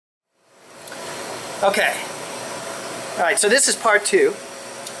Okay. All right, so this is part 2.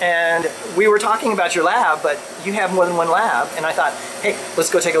 And we were talking about your lab, but you have more than one lab, and I thought, hey, let's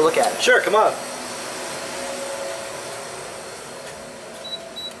go take a look at it. Sure, come on.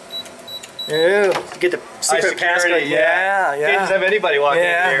 Ooh, get the secret passcode. Yeah. Can't just have anybody walk in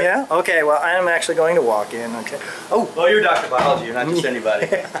here. Yeah. Okay, well, I am actually going to walk in. Okay. Oh. Well, you're Dr. Biology. You're not just anybody.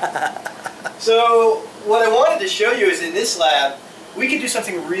 So, what I wanted to show you is in this lab, we can do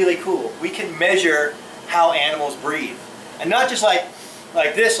something really cool. We can measure how animals breathe. And not just like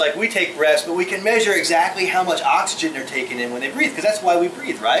this, like we take breaths, but we can measure exactly how much oxygen they're taking in when they breathe, because that's why we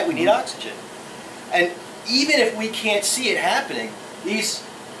breathe, right? We need oxygen. And even if we can't see it happening, these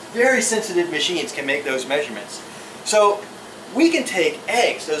very sensitive machines can make those measurements. So we can take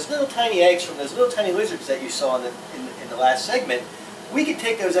eggs, those little tiny eggs from those little tiny lizards that you saw in the last segment, we can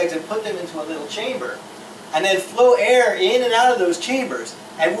take those eggs and put them into a little chamber and then flow air in and out of those chambers,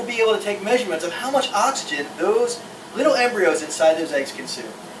 and we'll be able to take measurements of how much oxygen those little embryos inside those eggs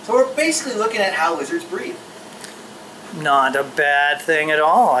consume. So we're basically looking at how lizards breathe. Not a bad thing at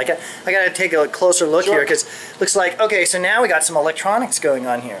all. I got to take a closer look here, because looks like, okay, so now we got some electronics going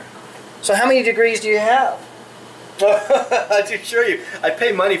on here. So how many degrees do you have? To show you, I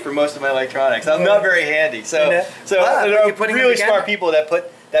pay money for most of my electronics. I'm not very handy. So wow, there are really smart people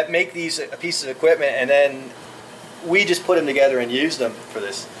that make these pieces of equipment, and then we just put them together and use them for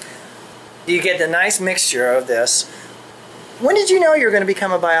this. You get the nice mixture of this. When did you know you were going to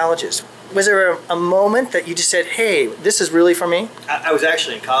become a biologist? Was there a moment that you just said, hey, this is really for me? I was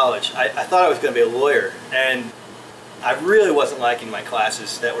actually in college. I thought I was going to be a lawyer, and I really wasn't liking my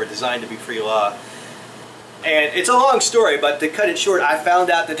classes that were designed to be free law. And it's a long story, but to cut it short, I found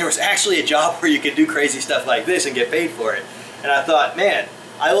out that there was actually a job where you could do crazy stuff like this and get paid for it. And I thought, man,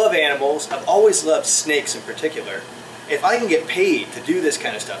 I love animals. I've always loved snakes in particular. If I can get paid to do this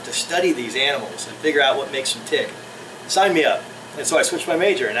kind of stuff, to study these animals and figure out what makes them tick, sign me up. And so I switched my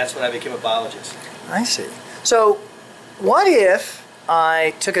major, and that's when I became a biologist. I see. So what if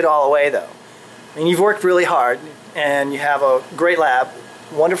I took it all away, though? I mean, you've worked really hard, and you have a great lab,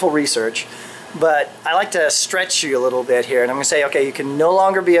 wonderful research, but I like to stretch you a little bit here, and I'm going to say, okay, you can no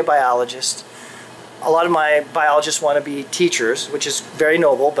longer be a biologist. A lot of my biologists want to be teachers, which is very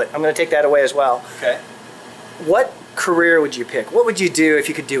noble, but I'm going to take that away as well. Okay. What career would you pick? What would you do if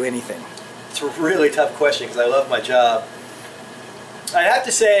you could do anything? It's a really tough question, because I love my job. I'd have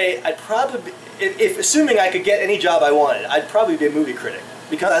to say, I'd probably, if assuming I could get any job I wanted, I'd probably be a movie critic,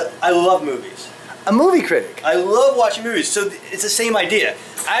 because I love movies. A movie critic? I love watching movies, so it's the same idea.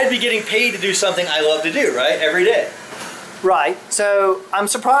 I'd be getting paid to do something I love to do, right, every day. Right, so I'm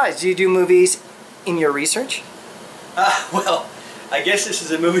surprised. Do you do movies in your research? Well, I guess this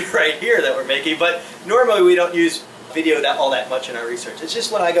is a movie right here that we're making, but normally we don't use video all that much in our research. It's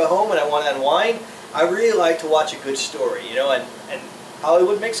just when I go home and I want to unwind, I really like to watch a good story, you know, and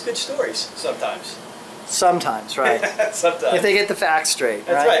Hollywood makes good stories sometimes. Sometimes, right. Sometimes. If they get the facts straight,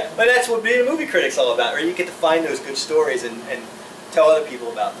 That's right. But that's what being a movie critic's all about, right? You get to find those good stories and tell other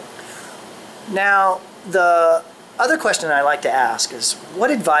people about them. Now, the other question I like to ask is, what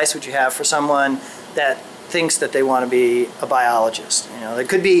advice would you have for someone that thinks that they want to be a biologist? You know, it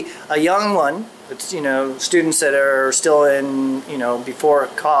could be a young one, it's, you know, students that are still in, you know, before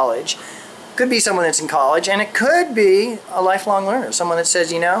college. Could be someone that's in college, and it could be a lifelong learner, someone that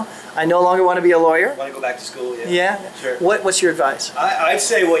says, you know, I no longer want to be a lawyer. Want to go back to school, yeah. Yeah? Sure. What's your advice? I'd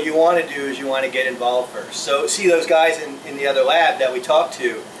say what you want to do is you want to get involved first. So see those guys in the other lab that we talked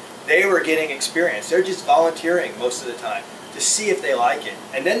to, they were getting experience. They're just volunteering most of the time to see if they like it.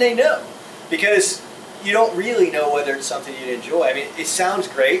 And then they know, because you don't really know whether it's something you'd enjoy. I mean, it sounds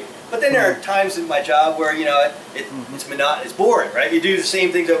great, but then there are times in my job where, you know, it's monotonous, it's boring, right? You do the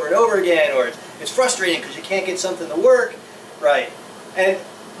same things over and over again, or it's frustrating because you can't get something to work, right? And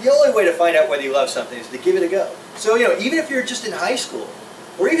the only way to find out whether you love something is to give it a go. So, you know, even if you're just in high school,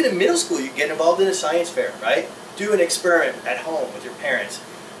 or even in middle school, you can get involved in a science fair, right? Do an experiment at home with your parents.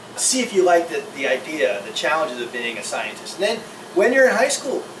 See if you like the idea, the challenges of being a scientist. And then, when you're in high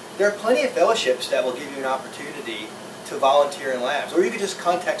school, there are plenty of fellowships that will give you an opportunity to volunteer in labs. Or you could just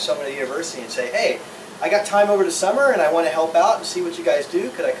contact someone at the university and say, hey, I got time over the summer and I want to help out and see what you guys do.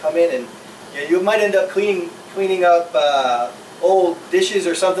 Could I come in? And you know, you might end up cleaning up old dishes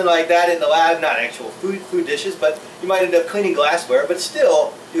or something like that in the lab. Not actual food dishes, but you might end up cleaning glassware. But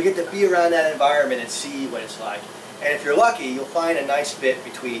still, you'll get to be around that environment and see what it's like. And if you're lucky, you'll find a nice fit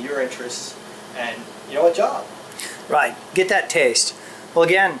between your interests and, you know, a job. Right. Get that taste. Well,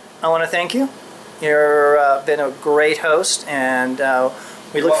 again, I want to thank you. You've been a great host, and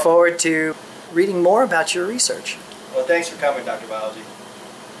we look forward to reading more about your research. Well, thanks for coming, Dr. Biology.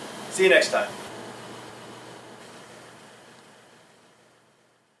 See you next time.